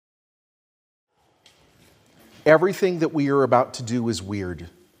Everything that we are about to do is weird.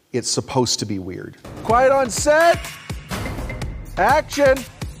 It's supposed to be weird. Quiet on set. Action.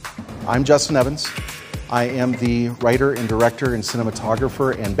 I'm Justin Evans. I am the writer and director and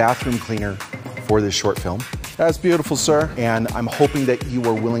cinematographer and bathroom cleaner for this short film. That's beautiful, sir. And I'm hoping that you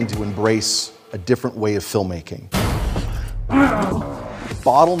are willing to embrace a different way of filmmaking. The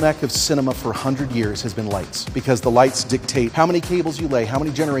bottleneck of cinema for 100 years has been lights, because the lights dictate how many cables you lay, how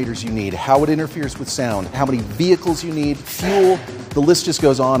many generators you need, how it interferes with sound, how many vehicles you need, fuel, the list just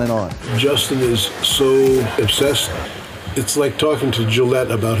goes on and on. Justin is so obsessed. It's like talking to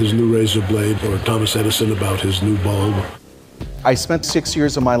Gillette about his new razor blade or Thomas Edison about his new bulb. I spent 6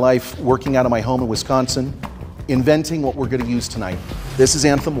 years of my life working out of my home in Wisconsin, inventing what we're going to use tonight. This is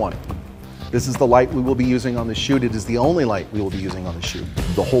Anthem 1. This is the light we will be using on the shoot. It is the only light we will be using on the shoot.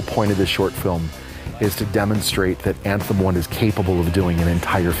 The whole point of this short film is to demonstrate that Anthem 1 is capable of doing an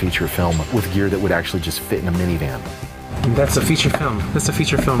entire feature film with gear that would actually just fit in a minivan. That's a feature film. That's a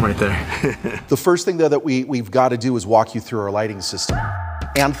feature film right there. The first thing, though, that we've got to do is walk you through our lighting system.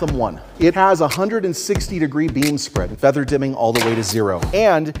 Anthem 1. It has a 160-degree beam spread, feather dimming all the way to 0.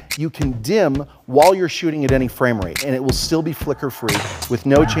 And you can dim while you're shooting at any frame rate, and it will still be flicker-free with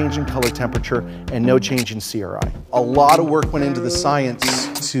no change in color temperature and no change in CRI. A lot of work went into the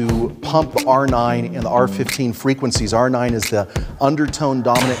science to pump the R9 and the R15 frequencies. R9 is the undertone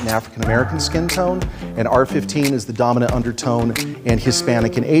dominant in African American skin tone, and R15 is the dominant undertone in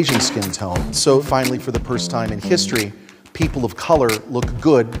Hispanic and Asian skin tone. So finally, for the first time in history, people of color look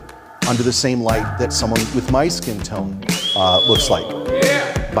good under the same light that someone with my skin tone looks like.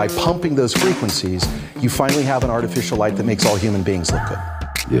 Yeah. By pumping those frequencies, you finally have an artificial light that makes all human beings look good.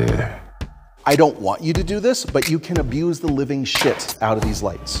 Yeah. I don't want you to do this, but you can abuse the living shit out of these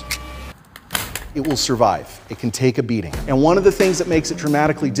lights. It will survive. It can take a beating. And one of the things that makes it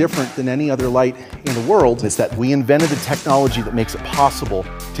dramatically different than any other light in the world is that we invented a technology that makes it possible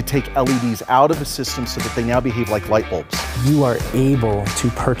to take LEDs out of a system so that they now behave like light bulbs. You are able to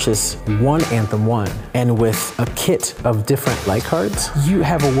purchase one Anthem 1, and with a kit of different light cards, you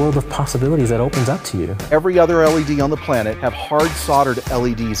have a world of possibilities that opens up to you. Every other LED on the planet have hard soldered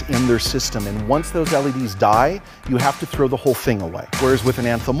LEDs in their system, and once those LEDs die, you have to throw the whole thing away. Whereas with an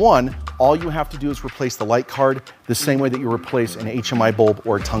Anthem 1, all you have to do is replace the light card the same way that you replace an HMI bulb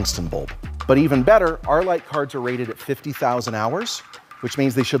or a tungsten bulb. But even better, our light cards are rated at 50,000 hours, which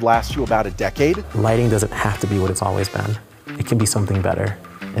means they should last you about a decade. Lighting doesn't have to be what it's always been. It can be something better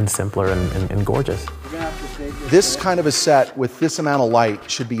and simpler and gorgeous. This kind of a set with this amount of light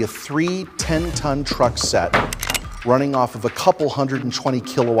should be a 3 10-ton truck set running off of a couple 120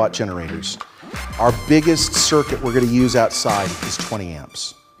 kilowatt generators. Our biggest circuit we're going to use outside is 20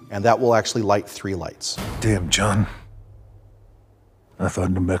 amps. And that will actually light 3 lights. Damn, John. I thought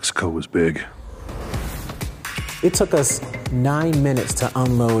New Mexico was big. It took us 9 minutes to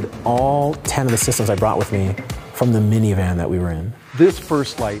unload all 10 of the systems I brought with me from the minivan that we were in. This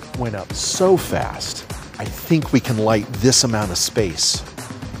first light went up so fast, I think we can light this amount of space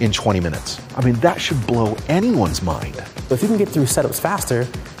in 20 minutes. I mean, that should blow anyone's mind. So if you can get through setups faster,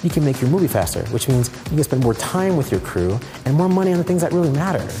 you can make your movie faster, which means you can spend more time with your crew and more money on the things that really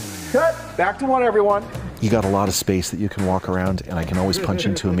matter. Cut! Back to 1, everyone. You got a lot of space that you can walk around, and I can always punch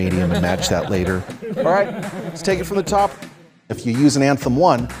into a medium and match that later. All right, let's take it from the top. If you use an Anthem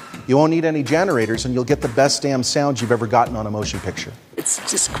 1, you won't need any generators, and you'll get the best damn sound you've ever gotten on a motion picture. It's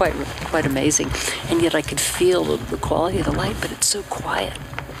just quite amazing, and yet I could feel the quality of the light, but it's so quiet.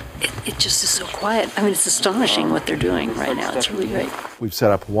 It just is so quiet. I mean, it's astonishing what they're doing right now. It's really great. We've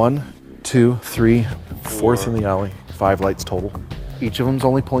set up 1, 2, 3, 4th in the alley, 5 lights total. Each of them's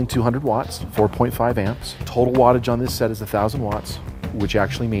only pulling 200 watts, 4.5 amps. Total wattage on this set is 1,000 watts, which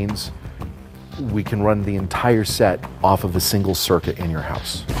actually means we can run the entire set off of a single circuit in your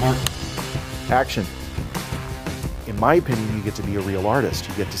house. Action. In my opinion, you get to be a real artist.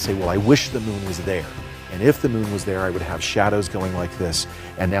 You get to say, well, I wish the moon was there. And if the moon was there, I would have shadows going like this.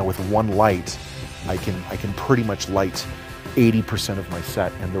 And now with one light, I can pretty much light 80% of my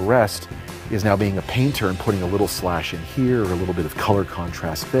set. And the rest is now being a painter and putting a little slash in here or a little bit of color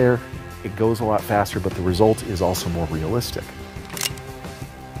contrast there. It goes a lot faster, but the result is also more realistic.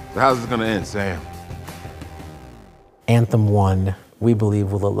 So how's this gonna end, Sam? Anthem 1, we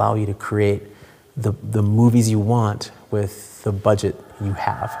believe, will allow you to create the movies you want with the budget you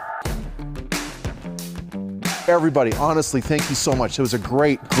have. Everybody, honestly, thank you so much. It was a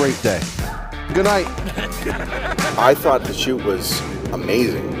great, great day. Good night. I thought the shoot was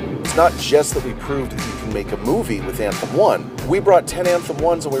amazing. It's not just that we proved that you can make a movie with Anthem 1. We brought 10 Anthem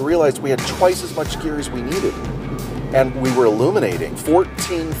 1s and we realized we had twice as much gear as we needed. And we were illuminating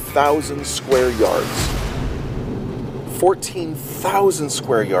 14,000 square yards 14,000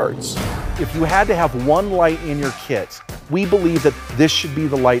 square yards. If you had to have one light in your kit, we believe that this should be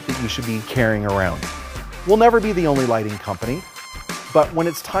the light that you should be carrying around. We'll never be the only lighting company, but when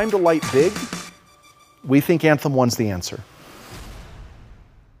it's time to light big, we think Anthem 1's the answer.